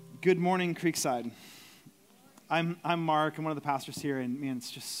Good morning, Creekside. I'm Mark. I'm one of the pastors here, and man, it's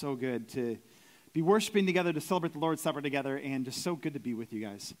just so good to be worshiping together, to celebrate the Lord's Supper together, and just so good to be with you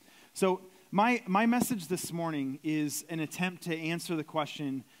guys. So my message this morning is an attempt to answer the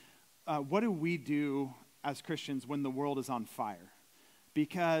question, what do we do as Christians when the world is on fire?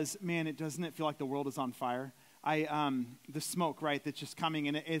 Because, man, doesn't it feel like the world is on fire? The smoke, right, that's just coming,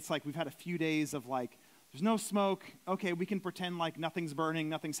 and it's like we've had a few days of like, there's no smoke. Okay, we can pretend like nothing's burning,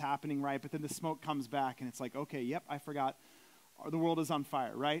 nothing's happening, right? But then the smoke comes back, and it's like, okay, yep, I forgot. The world is on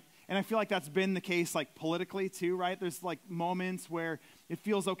fire, right? And I feel like that's been the case, like, politically, too, right? There's, like, moments where it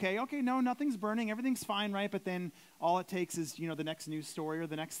feels okay, no, nothing's burning, everything's fine, right? But then all it takes is, the next news story or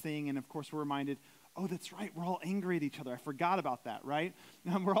the next thing, and, of course, we're reminded, oh, that's right, we're all angry at each other. I forgot about that, right?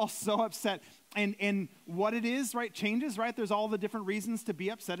 We're all so upset. And what it is, right, changes, right? There's all the different reasons to be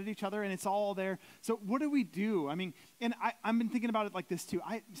upset at each other, and it's all there. So what do we do? I mean, and I've been thinking about it like this, too.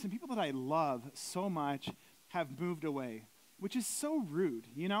 Some people that I love so much have moved away, which is so rude,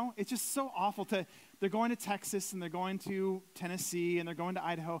 It's just so awful they're going to Texas, and they're going to Tennessee, and they're going to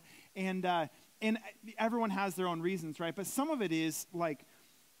Idaho, and everyone has their own reasons, right? But some of it is, like,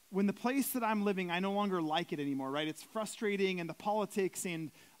 when the place that I'm living, I no longer like it anymore, right? It's frustrating, and the politics and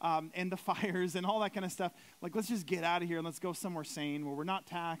the fires and all that kind of stuff. Like, let's just get out of here and let's go somewhere sane where we're not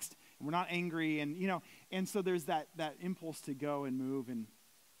taxed and we're not angry, and so there's that impulse to go and move, and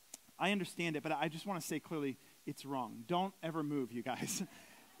I understand it, but I just want to say clearly, it's wrong. Don't ever move, you guys.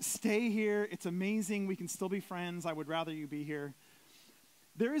 Stay here. It's amazing. We can still be friends. I would rather you be here.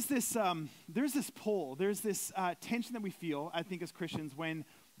 There's this pull. There's this tension that we feel, I think, as Christians when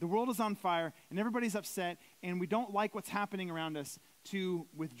the world is on fire and everybody's upset and we don't like what's happening around us, to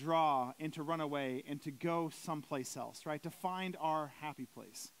withdraw and to run away and to go someplace else, right? To find our happy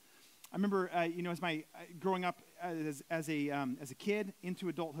place. I remember, as my growing up as a kid into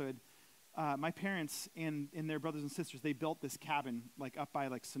adulthood, my parents and their brothers and sisters, they built this cabin like up by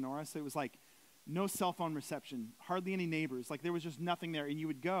like Sonora. So it was like no cell phone reception, hardly any neighbors. Like there was just nothing there. And we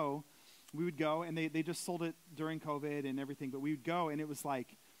would go, and they just sold it during COVID and everything. But we would go, and it was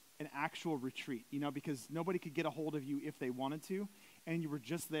like an actual retreat, because nobody could get a hold of you if they wanted to. And you were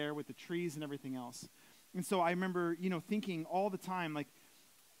just there with the trees and everything else. And so I remember, thinking all the time, like,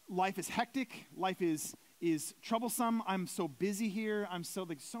 life is hectic, life is troublesome, I'm so busy here, I'm so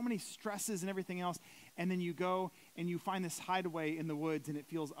many stresses and everything else, and then you go and you find this hideaway in the woods and it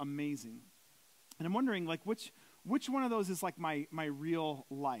feels amazing. And I'm wondering, like, which one of those is like my real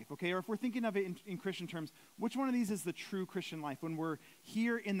life, okay? Or if we're thinking of it in Christian terms, which one of these is the true Christian life? When we're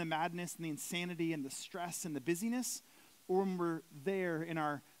here in the madness and the insanity and the stress and the busyness, or when we're there in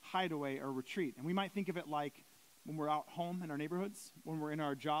our hideaway or retreat? And we might think of it like when we're out home in our neighborhoods, when we're in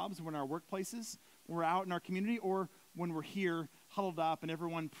our jobs, when we're in our workplaces, when we're out in our community, or when we're here huddled up and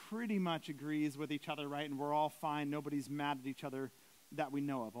everyone pretty much agrees with each other, right? And we're all fine. Nobody's mad at each other that we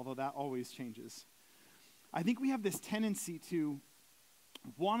know of, although that always changes. I think we have this tendency to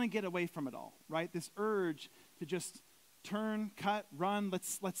want to get away from it all, right? This urge to just turn, cut, run,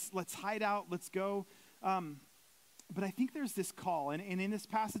 let's hide out, let's go. But I think there's this call, and in this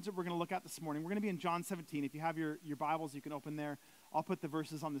passage that we're going to look at this morning, we're going to be in John 17. If you have your Bibles, you can open there. I'll put the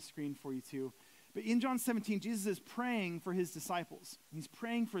verses on the screen for you too. But in John 17, Jesus is praying for his disciples. He's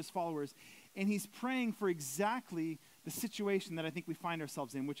praying for his followers, and he's praying for exactly the situation that I think we find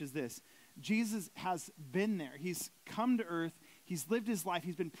ourselves in, which is this. Jesus has been there. He's come to earth. He's lived his life.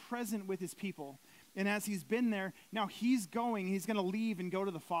 He's been present with his people. And as he's been there, now he's going to leave and go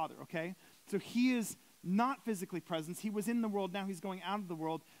to the Father, okay? So he is not physically present. He was in the world. Now he's going out of the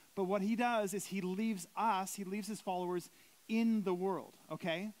world. But what he does is he leaves his followers in the world,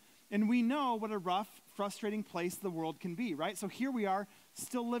 okay? And we know what a rough, frustrating place the world can be, right? So here we are,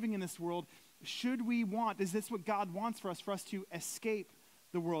 still living in this world. Is this what God wants for us to escape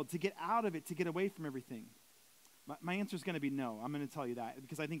the world, to get out of it, to get away from everything? My answer is going to be no. I'm going to tell you that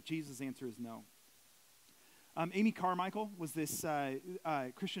because I think Jesus' answer is no. Amy Carmichael was this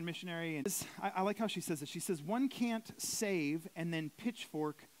Christian missionary, and I like how she says it. She says, one can't save and then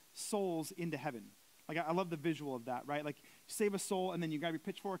pitchfork souls into heaven. Like, I love the visual of that, right? Like, save a soul, and then you grab your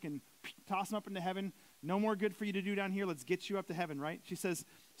pitchfork and toss them up into heaven. No more good for you to do down here. Let's get you up to heaven, right? She says,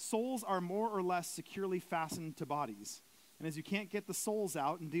 souls are more or less securely fastened to bodies. And as you can't get the souls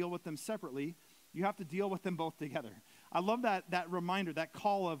out and deal with them separately, you have to deal with them both together. I love that reminder, that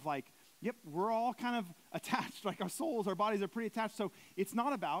call of like, yep, we're all kind of attached, like our souls, our bodies are pretty attached. So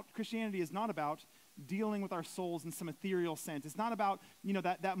Christianity is not about dealing with our souls in some ethereal sense. It's not about,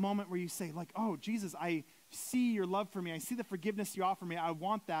 that moment where you say like, oh, Jesus, I see your love for me. I see the forgiveness you offer me. I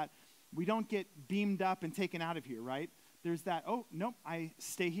want that. We don't get beamed up and taken out of here, right? there's that, oh, nope, I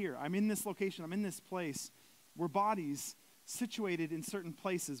stay here. I'm in this location. I'm in this place. We're bodies situated in certain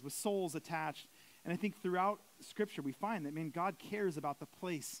places with souls attached. And I think throughout Scripture we find that, man, God cares about the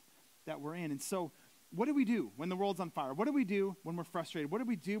place that we're in. And so what do we do when the world's on fire? What do we do when we're frustrated? What do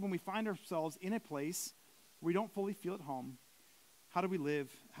we do when we find ourselves in a place where we don't fully feel at home? How do we live?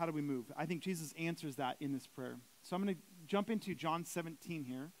 How do we move? I think Jesus answers that in this prayer. So I'm going to jump into John 17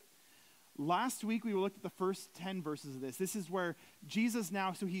 here. Last week we looked at the first 10 verses of this. This is where Jesus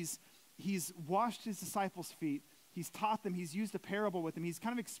now, so he's washed his disciples' feet. He's taught them. He's used a parable with them. He's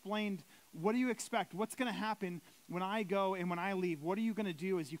kind of explained, what do you expect? What's going to happen when I go and when I leave? What are you going to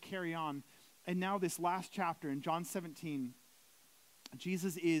do as you carry on? And now this last chapter in John 17,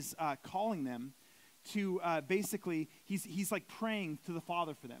 Jesus is calling them to basically, he's like praying to the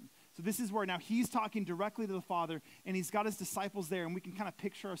Father for them. So this is where now he's talking directly to the Father, and he's got his disciples there, and we can kind of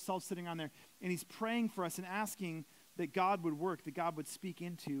picture ourselves sitting on there, and he's praying for us and asking that God would work, that God would speak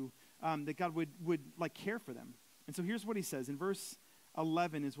into, that God would like care for them. And so here's what he says. In verse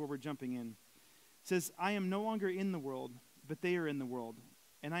 11 is where we're jumping in. It says, I am no longer in the world, but they are in the world,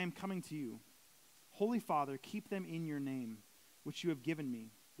 and I am coming to you. Holy Father, keep them in your name, which you have given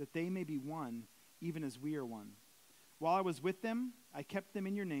me, that they may be one, even as we are one. While I was with them, I kept them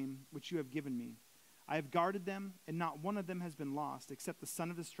in your name, which you have given me. I have guarded them, and not one of them has been lost, except the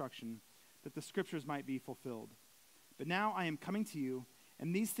son of destruction, that the scriptures might be fulfilled. But now I am coming to you,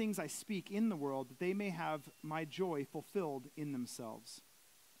 and these things I speak in the world, that they may have my joy fulfilled in themselves.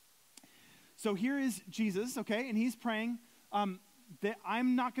 So here is Jesus, okay, and he's praying that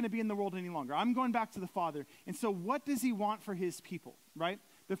I'm not going to be in the world any longer. I'm going back to the Father. And so what does he want for his people, right?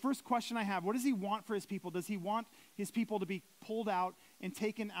 The first question I have, what does he want for his people? Does he want his people to be pulled out and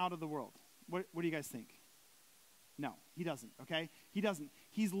taken out of the world? What do you guys think? No, he doesn't, okay? He doesn't.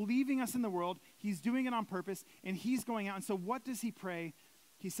 He's leaving us in the world. He's doing it on purpose, and he's going out. And so what does he pray?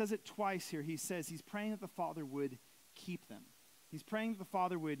 He says it twice here. He says he's praying that the Father would keep them. He's praying that the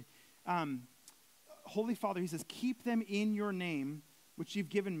Father would, Holy Father, he says, keep them in your name, which you've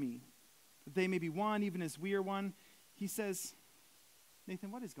given me, that they may be one, even as we are one. He says,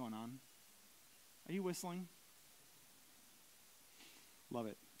 Nathan, what is going on? Are you whistling? Love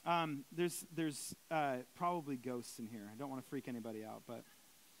it. There's probably ghosts in here. I don't want to freak anybody out, but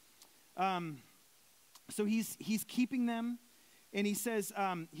so he's keeping them, and he says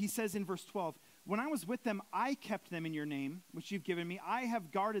in verse 12, when I was with them, I kept them in your name, which you've given me. I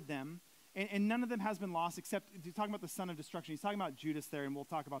have guarded them, and none of them has been lost, except he's talking about the son of destruction. He's talking about Judas there, and we'll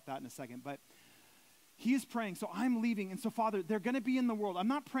talk about that in a second. But he is praying, so I'm leaving, and so Father, they're going to be in the world. I'm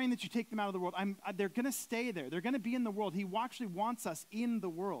not praying that you take them out of the world. They're going to stay there. They're going to be in the world. He actually wants us in the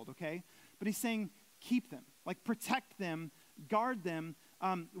world, okay? But he's saying, keep them, like protect them, guard them,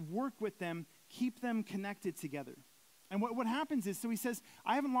 work with them, keep them connected together. And what happens is, so he says,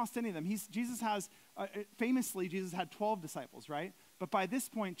 I haven't lost any of them. Jesus has, famously, Jesus had 12 disciples, right? But by this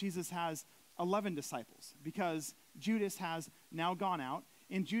point, Jesus has 11 disciples because Judas has now gone out.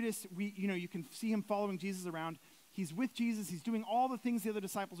 And Judas, you can see him following Jesus around. He's with Jesus. He's doing all the things the other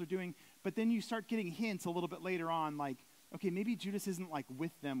disciples are doing. But then you start getting hints a little bit later on, like, okay, maybe Judas isn't like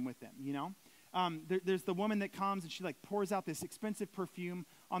with them, you know? There's the woman that comes and she like pours out this expensive perfume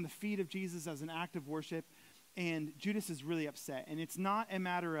on the feet of Jesus as an act of worship. And Judas is really upset. And it's not a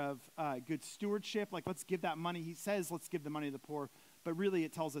matter of good stewardship, like let's give that money. He says, let's give the money to the poor. But really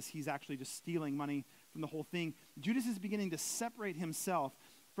it tells us he's actually just stealing money from the whole thing. Judas is beginning to separate himself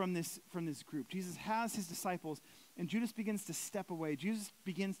from this group. Jesus has his disciples, and Judas begins to step away. Jesus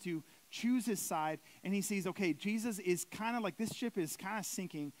begins to choose his side, and he sees, okay, Jesus is kind of like, this ship is kind of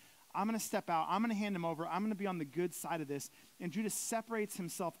sinking. I'm going to step out. I'm going to hand him over. I'm going to be on the good side of this. And Judas separates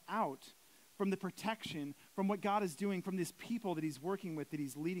himself out from the protection, from what God is doing, from this people that he's working with, that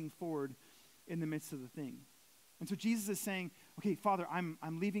he's leading forward in the midst of the thing. And so Jesus is saying, okay, Father, I'm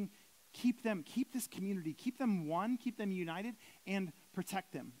leaving. Keep them, keep this community, keep them one, keep them united, and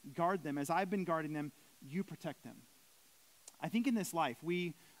protect them. Guard them. As I've been guarding them, you protect them. I think in this life,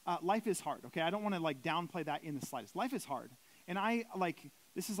 life is hard, okay? I don't want to like downplay that in the slightest. Life is hard. And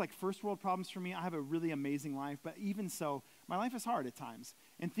this is like first world problems for me. I have a really amazing life, but even so, my life is hard at times.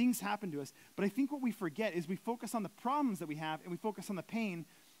 And things happen to us. But I think what we forget is we focus on the problems that we have, and we focus on the pain,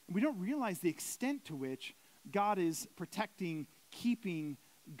 and we don't realize the extent to which God is protecting, keeping,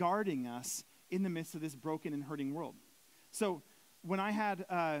 guarding us in the midst of this broken and hurting world. So when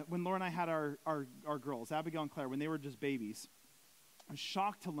Laura and I had our girls, Abigail and Claire, when they were just babies, I was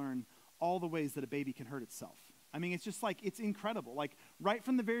shocked to learn all the ways that a baby can hurt itself. I mean, it's just like, it's incredible. Like right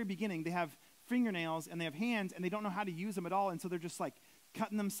from the very beginning, they have fingernails and they have hands and they don't know how to use them at all. And so they're just like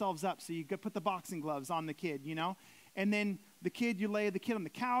cutting themselves up. So you put the boxing gloves on the kid, you know? And then you lay the kid on the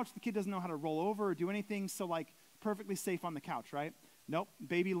couch. The kid doesn't know how to roll over or do anything, so like perfectly safe on the couch, right? Nope.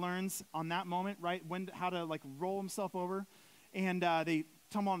 Baby learns on that moment, right, how to like roll himself over. And they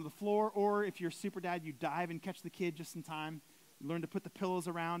tumble onto the floor. Or if you're super dad, you dive and catch the kid just in time. You learn to put the pillows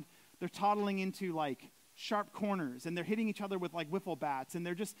around. They're toddling into like sharp corners, and they're hitting each other with like wiffle bats, and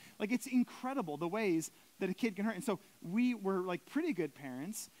they're just like, it's incredible the ways that a kid can hurt. And so we were like pretty good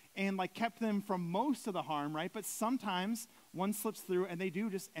parents and like kept them from most of the harm, right? But sometimes one slips through and they do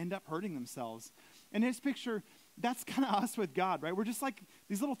just end up hurting themselves. And this picture, that's kind of us with God, right? We're just like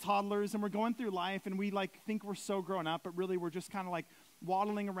these little toddlers, and we're going through life, and we like think we're so grown up, but really we're just kind of like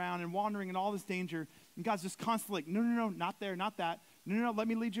waddling around and wandering in all this danger. And God's just constantly like, no, not there, not that. No, let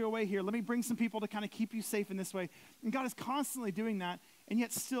me lead you away here. Let me bring some people to kind of keep you safe in this way. And God is constantly doing that, and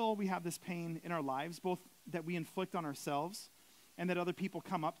yet still we have this pain in our lives, both that we inflict on ourselves and that other people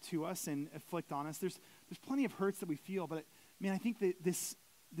come up to us and afflict on us. There's plenty of hurts that we feel, but I think that this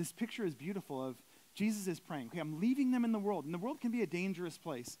picture is beautiful of Jesus is praying, okay, I'm leaving them in the world, and the world can be a dangerous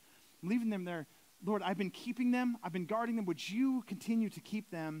place. I'm leaving them there. Lord, I've been keeping them. I've been guarding them. Would you continue to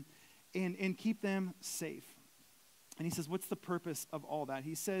keep them and keep them safe? And he says, what's the purpose of all that?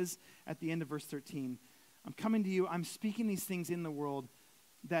 He says at the end of verse 13, I'm coming to you. I'm speaking these things in the world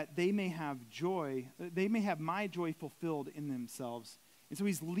that they may have joy. They may have my joy fulfilled in themselves. And so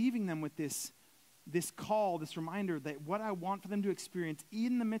he's leaving them with this call, this reminder that what I want for them to experience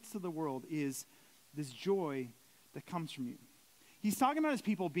in the midst of the world is this joy that comes from you. He's talking about his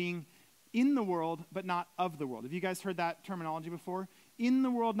people being in the world, but not of the world. Have you guys heard that terminology before? In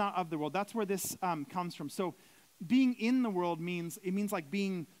the world, not of the world. That's where this comes from. So being in the world means like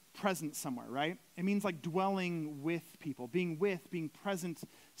being present somewhere, right? It means like dwelling with people, being present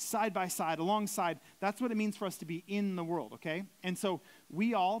side by side, alongside. That's what it means for us to be in the world, okay? And so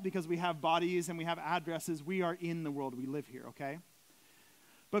we all, because we have bodies and we have addresses, we are in the world. We live here, okay?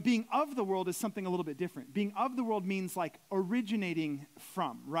 But being of the world is something a little bit different. Being of the world means like originating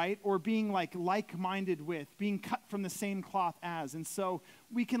from, right? Or being like-minded with, being cut from the same cloth as. And so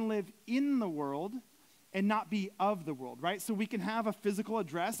we can live in the world and not be of the world, right? So we can have a physical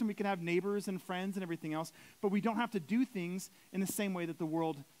address, and we can have neighbors and friends and everything else, but we don't have to do things in the same way that the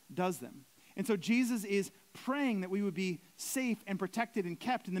world does them. And so Jesus is praying that we would be safe and protected and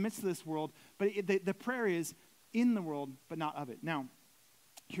kept in the midst of this world, but the prayer is in the world, but not of it. Now,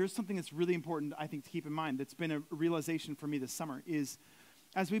 here's something that's really important, I think, to keep in mind that's been a realization for me this summer is,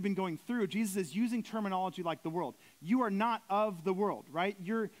 as we've been going through, Jesus is using terminology like the world. You are not of the world, right?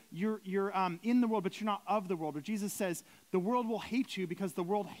 You're in the world, but you're not of the world. Or Jesus says, the world will hate you because the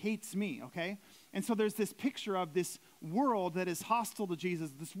world hates me, okay? And so there's this picture of this world that is hostile to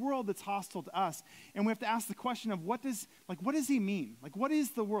Jesus, this world that's hostile to us. And we have to ask the question of what does he mean? Like, what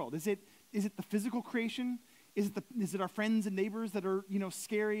is the world? Is it the physical creation? Is it our friends and neighbors that are,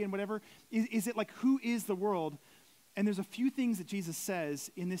 scary and whatever? Is it like, who is the world? And there's a few things that Jesus says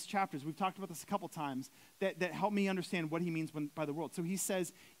in this chapter, we've talked about this a couple times, that help me understand what he means by the world. So he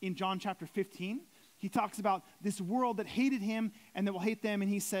says in John chapter 15, he talks about this world that hated him and that will hate them. And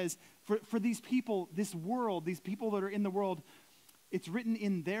he says, for these people, this world, these people that are in the world, it's written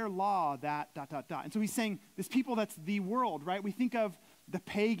in their law that, ... And so he's saying this people that's the world, right? We think of the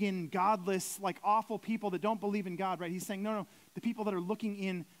pagan, godless, like awful people that don't believe in God, right? He's saying, no, the people that are looking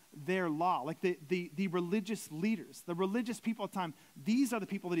in their law, like the religious leaders, the religious people at the time, these are the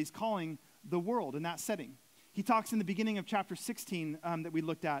people that he's calling the world in that setting. He talks in the beginning of chapter 16 that we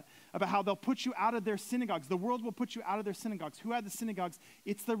looked at about how they'll put you out of their synagogues. The world will put you out of their synagogues. Who had the synagogues?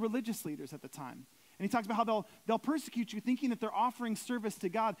 It's the religious leaders at the time. And he talks about how they'll persecute you thinking that they're offering service to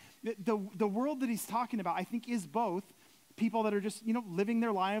God. The world that he's talking about, I think, is both people that are just, living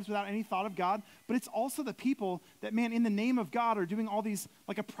their lives without any thought of God, but it's also the people that, man, in the name of God are doing all these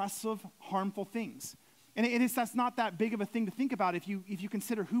like oppressive, harmful things. And that's not that big of a thing to think about if you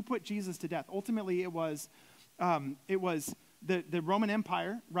consider who put Jesus to death. Ultimately, it was the Roman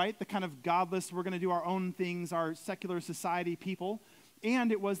Empire, right? The kind of godless, we're going to do our own things, our secular society people.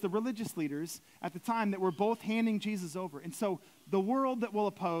 And it was the religious leaders at the time that were both handing Jesus over. And so the world that will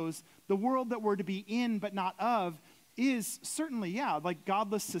oppose, the world that we're to be in but not of, is certainly, like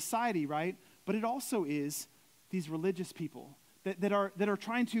godless society, right? But it also is these religious people that are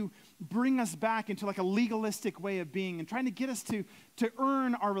trying to bring us back into like a legalistic way of being and trying to get us to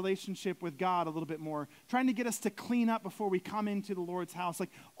earn our relationship with God a little bit more, trying to get us to clean up before we come into the Lord's house.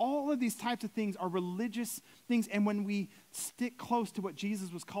 Like all of these types of things are religious things. And when we stick close to what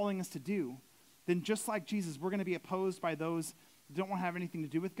Jesus was calling us to do, then just like Jesus, we're going to be opposed by those don't want to have anything to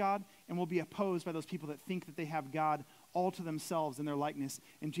do with God, and will be opposed by those people that think that they have God all to themselves in their likeness.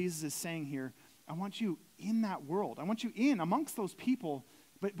 And Jesus is saying here, I want you in that world. I want you in amongst those people,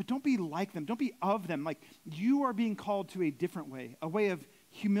 but don't be like them. Don't be of them. Like, you are being called to a different way, a way of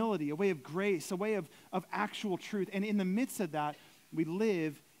humility, a way of grace, a way of actual truth. And in the midst of that, we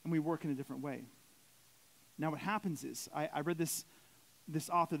live and we work in a different way. Now what happens is, I read this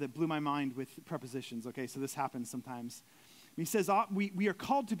author that blew my mind with prepositions, okay? So this happens sometimes. He says, we are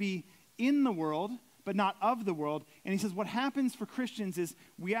called to be in the world, but not of the world. And he says what happens for Christians is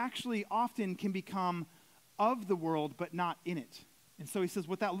we actually often can become of the world, but not in it. And so he says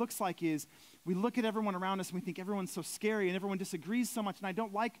what that looks like is we look at everyone around us and we think everyone's so scary and everyone disagrees so much, and I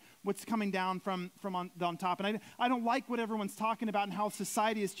don't like what's coming down from on top. And I don't like what everyone's talking about and how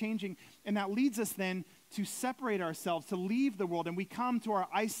society is changing. And that leads us then to separate ourselves, to leave the world, and we come to our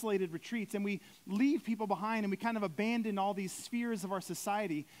isolated retreats, and we leave people behind, and we kind of abandon all these spheres of our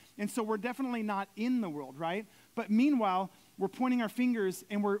society. And so we're definitely not in the world, right? But meanwhile, we're pointing our fingers,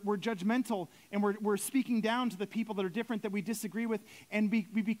 and we're judgmental, and we're speaking down to the people that are different, that we disagree with, and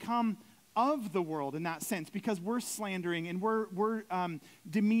we become of the world in that sense, because we're slandering, and we're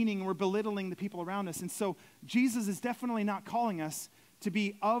demeaning, and we're belittling the people around us. And so Jesus is definitely not calling us to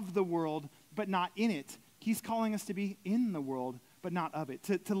be of the world, but not in it. He's calling us to be in the world, but not of it.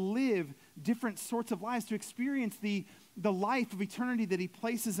 To live different sorts of lives, to experience the life of eternity that he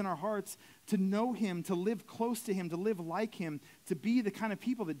places in our hearts, to know him, to live close to him, to live like him, to be the kind of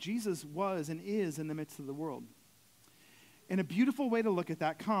people that Jesus was and is in the midst of the world. And a beautiful way to look at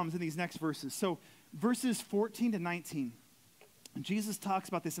that comes in these next verses. So verses 14 to 19, Jesus talks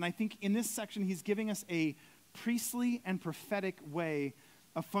about this, and I think in this section he's giving us a priestly and prophetic way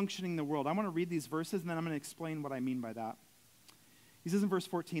of functioning in the world. I want to read these verses, and then I'm going to explain what I mean by that. He says in verse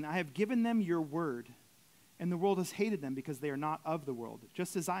 14, I have given them your word, and the world has hated them because they are not of the world,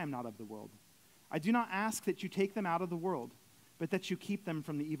 just as I am not of the world. I do not ask that you take them out of the world, but that you keep them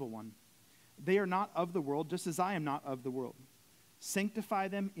from the evil one. They are not of the world, just as I am not of the world. Sanctify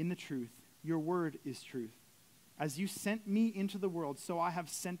them in the truth. Your word is truth. As you sent me into the world, so I have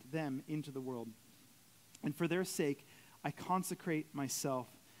sent them into the world. And for their sake, I consecrate myself,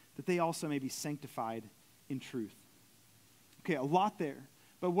 that they also may be sanctified in truth. Okay, a lot there.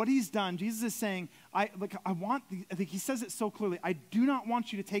 But what he's done, Jesus is saying, I think he says it so clearly, I do not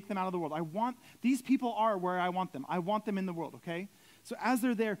want you to take them out of the world. These people are where I want them. I want them in the world, okay? So as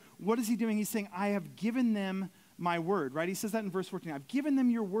they're there, what is he doing? He's saying, I have given them my word, right? He says that in verse 14. I've given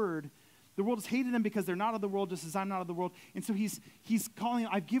them your word. The world has hated them because they're not of the world, just as I'm not of the world. And so he's calling,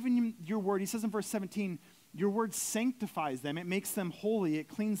 I've given you your word. He says in verse 17, your word sanctifies them. It makes them holy. It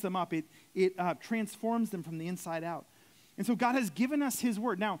cleans them up. It transforms them from the inside out. And so God has given us his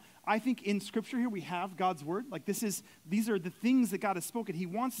word. Now, I think in Scripture here we have God's word. Like these are the things that God has spoken. He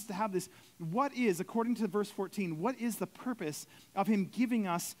wants us to have this. What is, according to verse 14, what is the purpose of him giving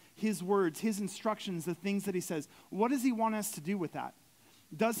us his words, his instructions, the things that he says? What does he want us to do with that?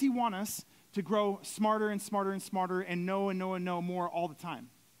 Does he want us to grow smarter and smarter and smarter and know and know and know more all the time?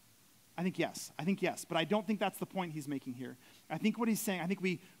 I think yes, but I don't think that's the point he's making here. I think what he's saying, I think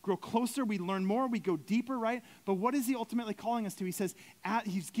we grow closer, we learn more, we go deeper, right? But what is he ultimately calling us to? He says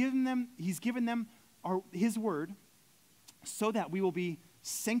he's given them his word so that we will be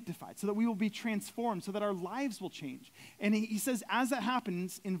sanctified, so that we will be transformed, so that our lives will change. And he says as that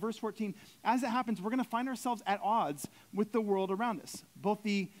happens, in verse 14, as it happens, we're going to find ourselves at odds with the world around us, both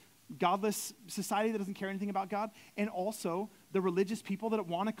the godless society that doesn't care anything about God, and also the religious people that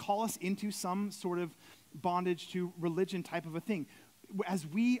want to call us into some sort of bondage to religion type of a thing. As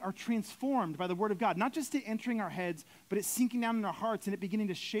we are transformed by the word of God, not just it entering our heads, but it's sinking down in our hearts and it beginning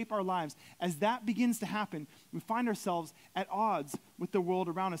to shape our lives. As that begins to happen, we find ourselves at odds with the world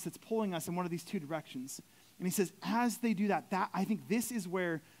around us that's pulling us in one of these two directions. And he says, as they do that, I think this is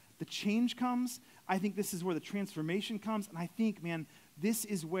where the change comes. I think this is where the transformation comes. And I think, man, this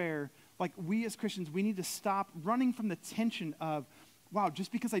is where, like, we as Christians, we need to stop running from the tension of, wow,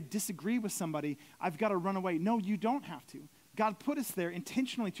 just because I disagree with somebody, I've got to run away. No, you don't have to. God put us there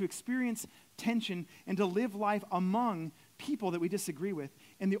intentionally to experience tension and to live life among people that we disagree with.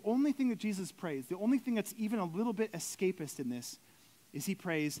 And the only thing that Jesus prays, the only thing that's even a little bit escapist in this, is he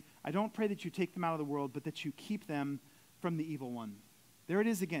prays, I don't pray that you take them out of the world, but that you keep them from the evil one. There it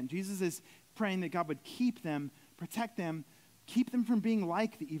is again. Jesus is praying that God would keep them, protect them, keep them from being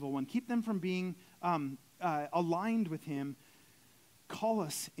like the evil one, keep them from being aligned with him, call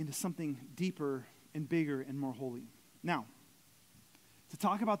us into something deeper and bigger and more holy. Now, to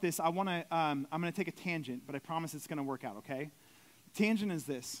talk about this, I'm going to take a tangent, but I promise it's going to work out, okay? Tangent is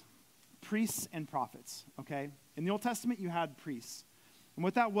this: priests and prophets, okay? In the Old Testament, you had priests. And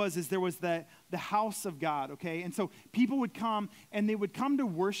what that was is there was the house of God, okay? And so people would come, and they would come to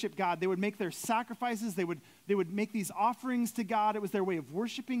worship God. They would make their sacrifices. They would make these offerings to God. It was their way of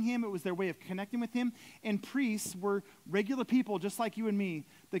worshiping him. It was their way of connecting with him. And priests were regular people, just like you and me,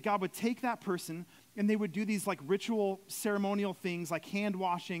 that God would take that person, and they would do these like ritual ceremonial things like hand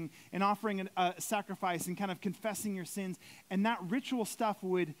washing and offering a sacrifice and kind of confessing your sins. And that ritual stuff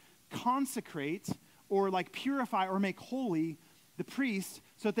would consecrate or like purify or make holy the priest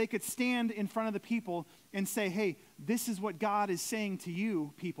so that they could stand in front of the people and say, hey, this is what God is saying to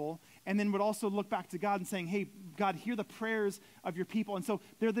you, people. And then would also look back to God and saying, hey, God, hear the prayers of your people. And so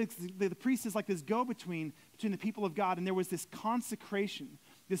the priest is like this go-between between the people of God. And there was this consecration,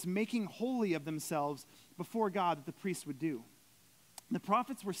 this making holy of themselves before God that the priests would do. The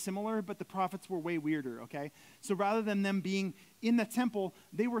prophets were similar, but the prophets were way weirder, okay? So rather than them being in the temple,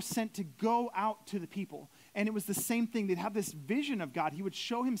 they were sent to go out to the people. And it was the same thing. They'd have this vision of God. He would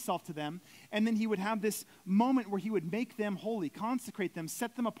show himself to them, and then he would have this moment where he would make them holy, consecrate them,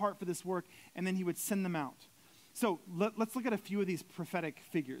 set them apart for this work, and then he would send them out. So let's look at a few of these prophetic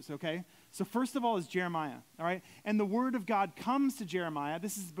figures, okay? So first of all is Jeremiah, all right? And the word of God comes to Jeremiah.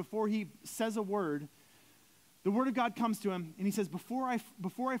 This is before he says a word. The word of God comes to him, and he says, before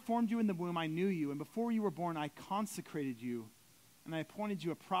I formed you in the womb, I knew you, and before you were born, I consecrated you, and I appointed you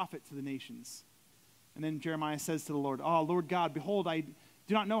a prophet to the nations. And then Jeremiah says to the Lord, oh, Lord God, behold, I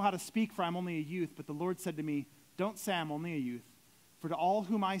do not know how to speak, for I'm only a youth. But the Lord said to me, don't say I'm only a youth, for to all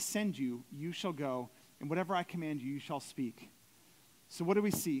whom I send you, you shall go, and whatever I command you, you shall speak. So what do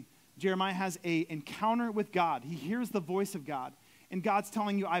we see? Jeremiah has an encounter with God. He hears the voice of God. And God's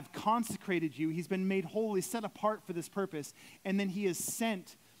telling you, I've consecrated you. He's been made holy, set apart for this purpose. And then he is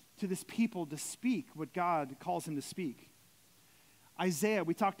sent to this people to speak what God calls him to speak. Isaiah,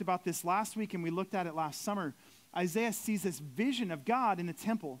 we talked about this last week and we looked at it last summer. Isaiah sees this vision of God in the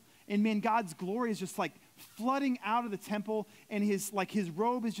temple. And man, God's glory is just like flooding out of the temple, and his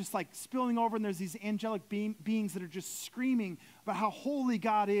robe is just like spilling over, and there's these angelic beings that are just screaming about how holy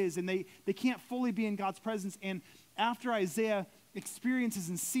God is, and they can't fully be in God's presence. And after Isaiah experiences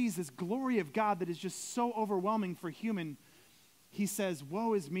and sees this glory of God that is just so overwhelming for human, he says,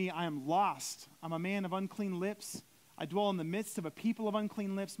 woe is me, I am lost. I'm a man of unclean lips. I dwell in the midst of a people of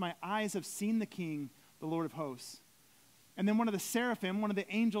unclean lips. My eyes have seen the King, the Lord of hosts. And then one of the seraphim, one of the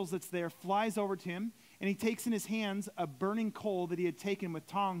angels that's there, flies over to him, and he takes in his hands a burning coal that he had taken with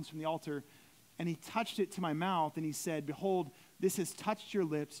tongs from the altar, and he touched it to my mouth, and he said, behold, this has touched your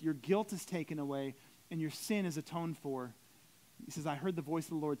lips, your guilt is taken away, and your sin is atoned for. He says, I heard the voice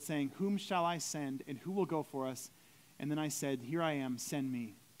of the Lord saying, whom shall I send, and who will go for us? And then I said, here I am, send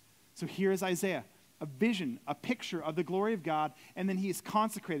me. So here is Isaiah, a vision, a picture of the glory of God, and then he is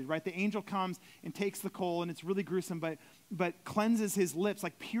consecrated, right? The angel comes and takes the coal, and it's really gruesome, but cleanses his lips,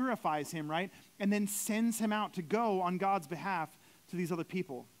 like purifies him, right? And then sends him out to go on God's behalf to these other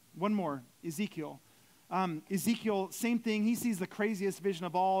people. One more, Ezekiel. Ezekiel, same thing. He sees the craziest vision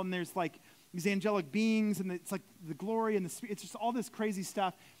of all, and there's like these angelic beings, and it's like the glory, and it's just all this crazy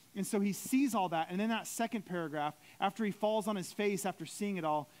stuff. And so he sees all that, and in that second paragraph, after he falls on his face after seeing it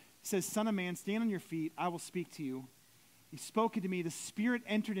all, he says, Son of man, stand on your feet, I will speak to you. He spoke to me, the Spirit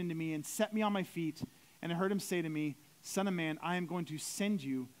entered into me and set me on my feet, and I heard him say to me, Son of man, I am going to send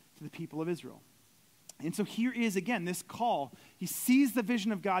you to the people of Israel. And so here is, again, this call. He sees the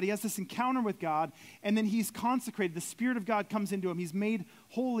vision of God. He has this encounter with God, and then he's consecrated. The Spirit of God comes into him. He's made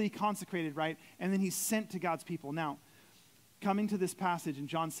holy, consecrated, right? And then he's sent to God's people. Now, coming to this passage in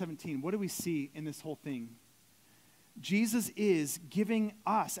John 17, what do we see in this whole thing? Jesus is giving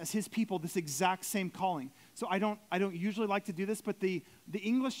us, as his people, this exact same calling. So I don't usually like to do this, but the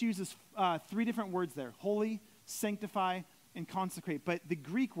English uses three different words there: holy, sanctify, and consecrate. But the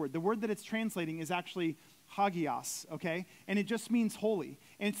Greek word, the word that it's translating, is actually hagios, okay? And it just means holy.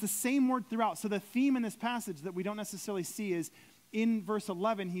 And it's the same word throughout. So the theme in this passage that we don't necessarily see is in verse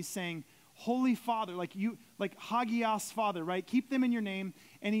 11, he's saying, Holy Father, like hagios, Father, right? Keep them in your name.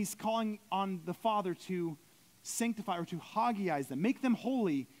 And he's calling on the Father to sanctify or to hagiize them. Make them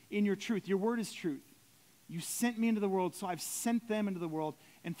holy in your truth. Your word is truth. You sent me into the world, so I've sent them into the world.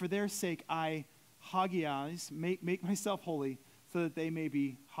 And for their sake, I hagiize, make myself holy, so that they may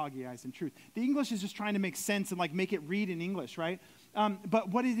be hagiized in truth. The English is just trying to make sense and like make it read in English, right? But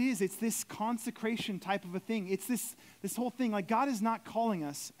what it is, it's this consecration type of a thing. It's this whole thing. Like, God is not calling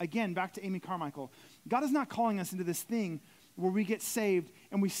us, again, back to Amy Carmichael. God is not calling us into this thing where we get saved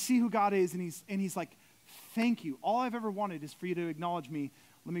and we see who God is, and he's like, thank you. All I've ever wanted is for you to acknowledge me.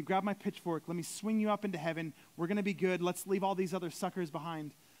 Let me grab my pitchfork. Let me swing you up into heaven. We're going to be good. Let's leave all these other suckers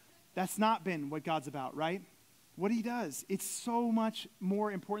behind. That's not been what God's about, right? what he does. It's so much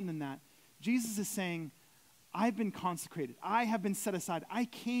more important than that. Jesus is saying, I've been consecrated. I have been set aside. I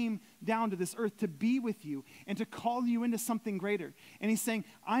came down to this earth to be with you and to call you into something greater. And he's saying,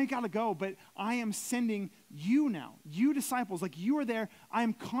 I got to go, but I am sending you now. You disciples, like you are there. I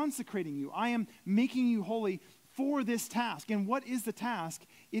am consecrating you. I am making you holy for this task. And what is the task?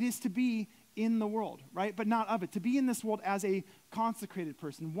 It is to be in the world, right? But not of it. To be in this world as a consecrated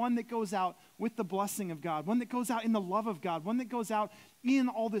person, one that goes out with the blessing of God, one that goes out in the love of God, one that goes out in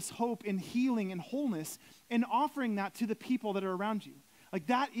all this hope and healing and wholeness and offering that to the people that are around you. Like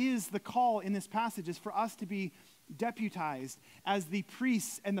that is the call in this passage, is for us to be deputized as the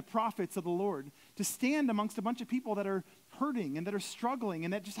priests and the prophets of the Lord, to stand amongst a bunch of people that are hurting and that are struggling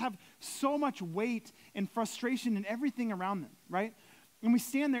and that just have so much weight and frustration and everything around them, right? And we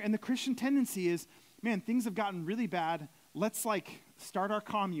stand there, and the Christian tendency is, man, things have gotten really bad. Let's start our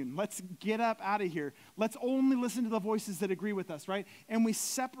commune. Let's get up out of here. Let's only listen to the voices that agree with us, right? And we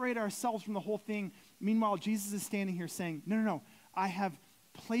separate ourselves from the whole thing. Meanwhile, Jesus is standing here saying, no, I have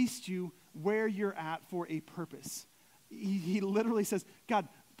placed you where you're at for a purpose. He literally says, God,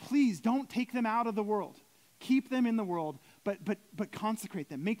 please don't take them out of the world. Keep them in the world, but consecrate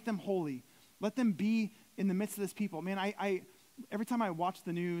them. Make them holy. Let them be in the midst of this people. Man, I every time I watch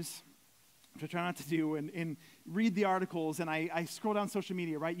the news, which I try not to do, and read the articles, and I scroll down social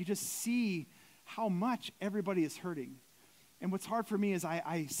media, right, you just see how much everybody is hurting. And what's hard for me is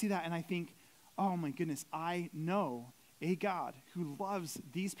I see that and I think, oh my goodness, I know a God who loves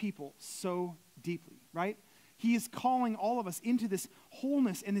these people so deeply, right? He is calling all of us into this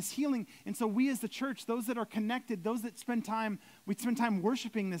wholeness and this healing. And so we as the church, those that are connected, those that spend time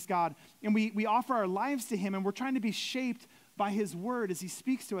worshiping this God, and we offer our lives to him, and we're trying to be shaped by his word as he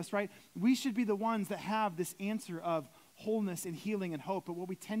speaks to us, right? We should be the ones that have this answer of wholeness and healing and hope. But what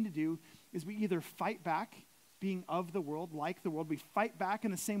we tend to do is we either fight back, being of the world, like the world. We fight back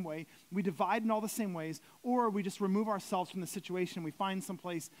in the same way. We divide in all the same ways. Or we just remove ourselves from the situation. We find some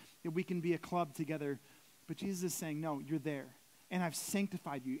place that we can be a club together. But Jesus is saying, no, you're there. And I've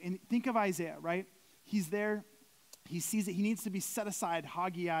sanctified you. And think of Isaiah, right? He's there. He sees it. He needs to be set aside,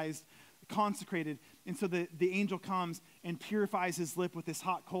 Hagiized, consecrated. And so the angel comes and purifies his lip with this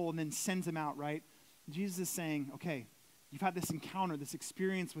hot coal and then sends him out, right? Jesus is saying, okay, you've had this encounter, this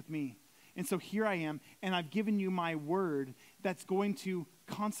experience with me. And so here I am, and I've given you my word that's going to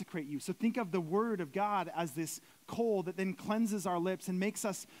consecrate you. So think of the word of God as this coal that then cleanses our lips and makes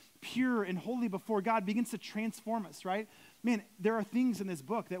us pure and holy before God, begins to transform us, right? Man, there are things in this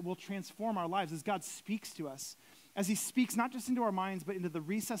book that will transform our lives as God speaks to us. As he speaks not just into our minds, but into the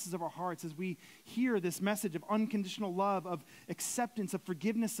recesses of our hearts, as we hear this message of unconditional love, of acceptance, of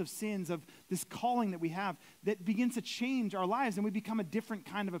forgiveness of sins, of this calling that we have, that begins to change our lives, and we become a different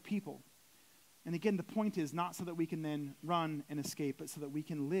kind of a people. And again, the point is not so that we can then run and escape, but so that we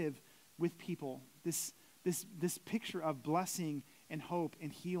can live with people. This picture of blessing and hope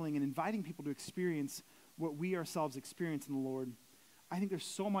and healing and inviting people to experience what we ourselves experience in the Lord. I think there's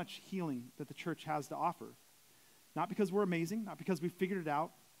so much healing that the church has to offer. Not because we're amazing, not because we've figured it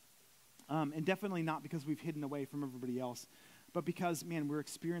out, and definitely not because we've hidden away from everybody else, but because, man, we're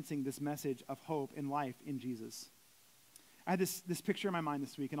experiencing this message of hope and life in Jesus. I had this picture in my mind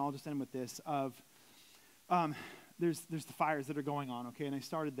this week, and I'll just end with this, of there's the fires that are going on, okay? And I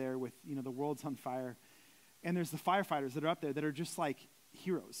started there with, the world's on fire, and there's the firefighters that are up there that are just like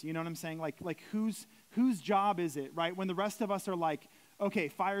heroes, you know what I'm saying? Like whose job is it, right? When the rest of us are like, okay,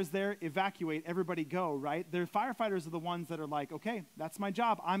 fire's there, evacuate, everybody go, right? The firefighters are the ones that are like, okay, that's my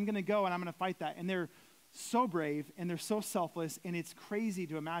job. I'm going to go and I'm going to fight that. And they're so brave and they're so selfless, and it's crazy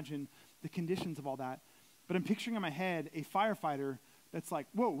to imagine the conditions of all that. But I'm picturing in my head a firefighter that's like,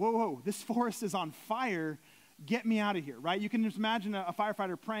 whoa, this forest is on fire. Get me out of here, right? You can just imagine a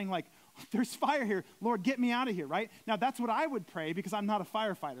firefighter praying like, there's fire here. Lord, get me out of here, right? Now, that's what I would pray because I'm not a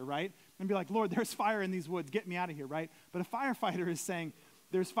firefighter, right? And be like, Lord, there's fire in these woods. Get me out of here, right? But a firefighter is saying,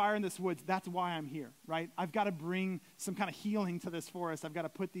 there's fire in this woods. That's why I'm here, right? I've got to bring some kind of healing to this forest. I've got to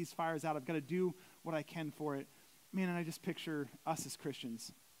put these fires out. I've got to do what I can for it. Man, and I just picture us as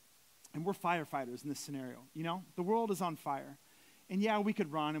Christians. And we're firefighters in this scenario, The world is on fire. And yeah, we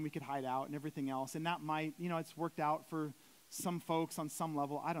could run and we could hide out and everything else. And that might, it's worked out for some folks on some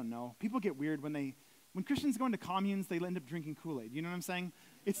level. I don't know. People get weird when Christians go into communes, they end up drinking Kool-Aid. You know what I'm saying?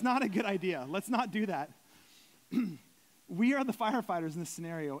 It's not a good idea. Let's not do that. We are the firefighters in this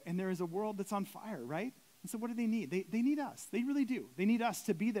scenario, and there is a world that's on fire, right? And so what do they need? They need us. They really do. They need us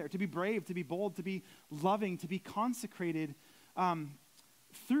to be there, to be brave, to be bold, to be loving, to be consecrated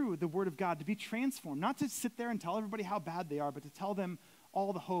through the word of God, to be transformed, not to sit there and tell everybody how bad they are, but to tell them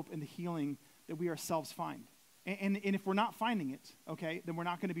all the hope and the healing that we ourselves find. And if we're not finding it, okay, then we're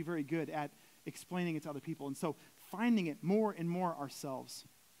not going to be very good at explaining it to other people. And so finding it more and more ourselves.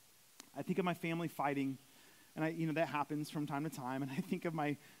 I think of my family fighting, and that happens from time to time. And I think of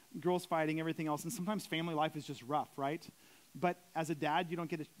my girls fighting, everything else. And sometimes family life is just rough, right? But as a dad, you don't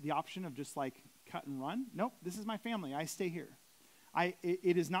get the option of just like cut and run. Nope, this is my family. I stay here.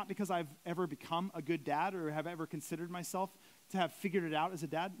 It is not because I've ever become a good dad or have ever considered myself to have figured it out as a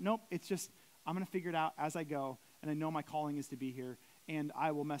dad. Nope, it's just I'm going to figure it out as I go, and I know my calling is to be here, and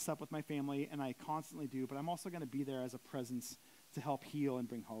I will mess up with my family, and I constantly do, but I'm also going to be there as a presence to help heal and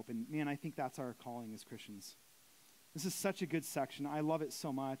bring hope. And man, I think that's our calling as Christians. This is such a good section. I love it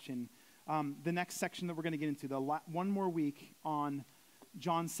so much. And the next section that we're going to get into, one more week on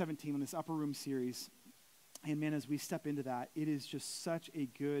John 17 on this Upper Room series. And man, as we step into that, it is just such a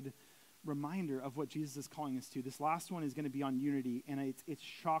good reminder of what Jesus is calling us to. This last one is going to be on unity, and it's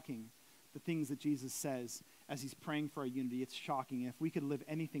shocking, the things that Jesus says as he's praying for our unity. It's shocking. If we could live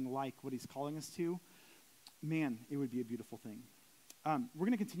anything like what he's calling us to, man, it would be a beautiful thing. We're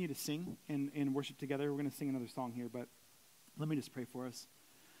going to continue to sing and worship together. We're going to sing another song here, but let me just pray for us.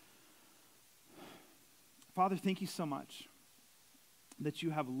 Father, thank you so much that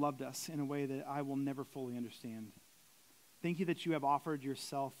you have loved us in a way that I will never fully understand. Thank you that you have offered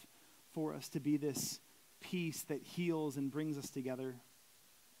yourself for us to be this peace that heals and brings us together.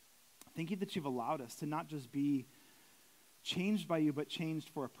 Thank you that you've allowed us to not just be changed by you, but changed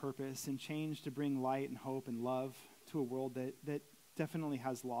for a purpose and changed to bring light and hope and love to a world that definitely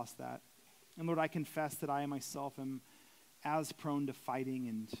has lost that. And Lord, I confess that I myself am as prone to fighting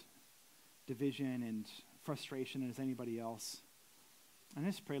and division and frustration as anybody else. And I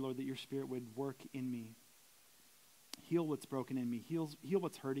just pray, Lord, that your Spirit would work in me. Heal what's broken in me. Heal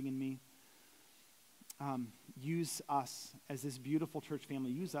what's hurting in me. Use us as this beautiful church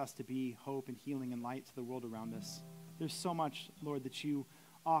family. Use us to be hope and healing and light to the world around us. There's so much, Lord, that you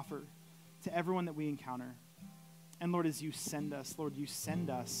offer to everyone that we encounter. And Lord, as you send us, Lord, you send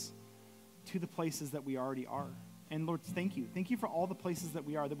us to the places that we already are. And Lord, thank you. Thank you for all the places that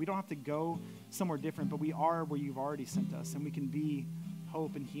we are, that we don't have to go somewhere different, but we are where you've already sent us, and we can be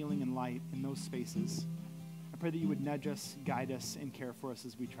hope and healing and light in those spaces. I pray that you would nudge us, guide us, and care for us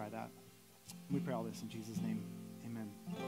as we try that. And we pray all this in Jesus' name. Amen.